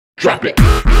Drop it.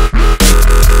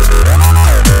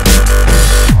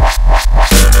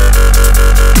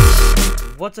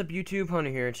 What's up YouTube,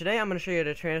 Hunter here. Today I'm going to show you how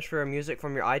to transfer music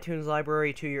from your iTunes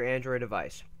library to your Android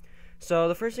device. So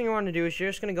the first thing you want to do is you're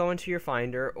just going to go into your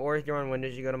Finder, or if you're on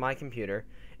Windows you go to My Computer,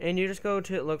 and you just go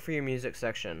to look for your music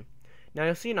section. Now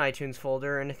you'll see an iTunes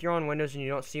folder, and if you're on Windows and you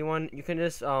don't see one, you can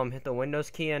just hit the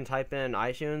Windows key and type in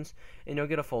iTunes, and you'll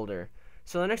get a folder.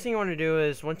 So the next thing you want to do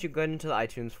is, once you get into the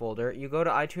iTunes folder, you go to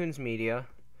iTunes Media,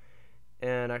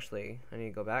 and actually, I need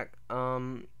to go back,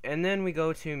 and then we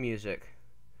go to Music.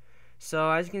 So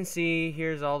as you can see,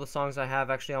 here's all the songs I have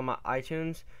actually on my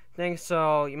iTunes thing.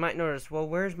 So you might notice, well,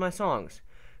 where's my songs?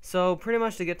 So pretty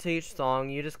much to get to each song,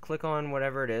 you just click on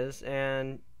whatever it is,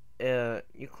 and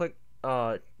you click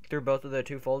through both of the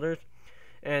two folders,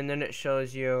 and then it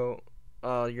shows you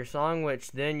your song,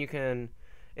 which then you can,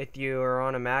 if you are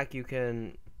on a Mac, you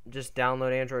can just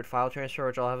download Android file transfer,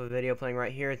 which I'll have a video playing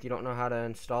right here if you don't know how to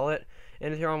install it.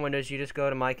 And if you're on Windows, you just go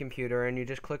to My Computer and you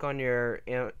just click on your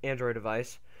Android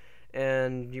device,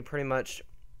 and you pretty much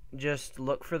just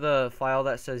look for the file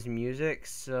that says music.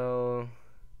 So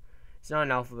it's not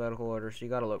in alphabetical order, so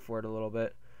you gotta look for it a little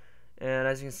bit. And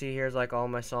as you can see, here's like all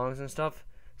my songs and stuff.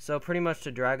 So pretty much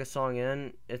to drag a song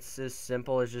in, it's as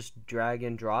simple as just drag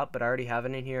and drop, but I already have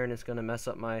it in here and it's gonna mess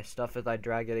up my stuff if I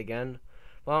drag it again.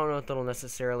 Well, I don't know if it'll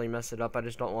necessarily mess it up, I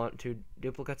just don't want two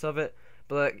duplicates of it.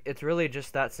 But it's really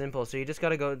just that simple, so you just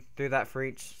gotta go through that for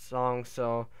each song.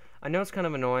 So I know it's kind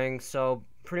of annoying, so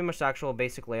pretty much the actual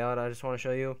basic layout I just want to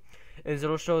show you is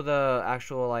it'll show the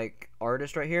actual like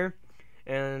artist right here,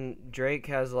 and Drake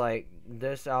has like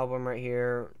this album right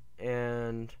here,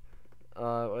 and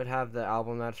it would have the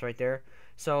album that's right there.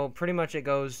 So pretty much it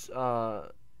goes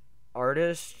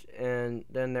artist, and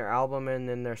then their album, and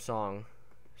then their song.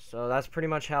 So that's pretty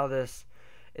much how this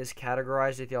is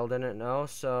categorized if y'all didn't know.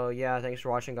 So yeah, thanks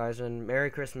for watching guys, and Merry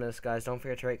Christmas guys. Don't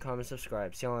forget to rate, comment,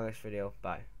 subscribe. See you on the next video.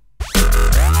 Bye.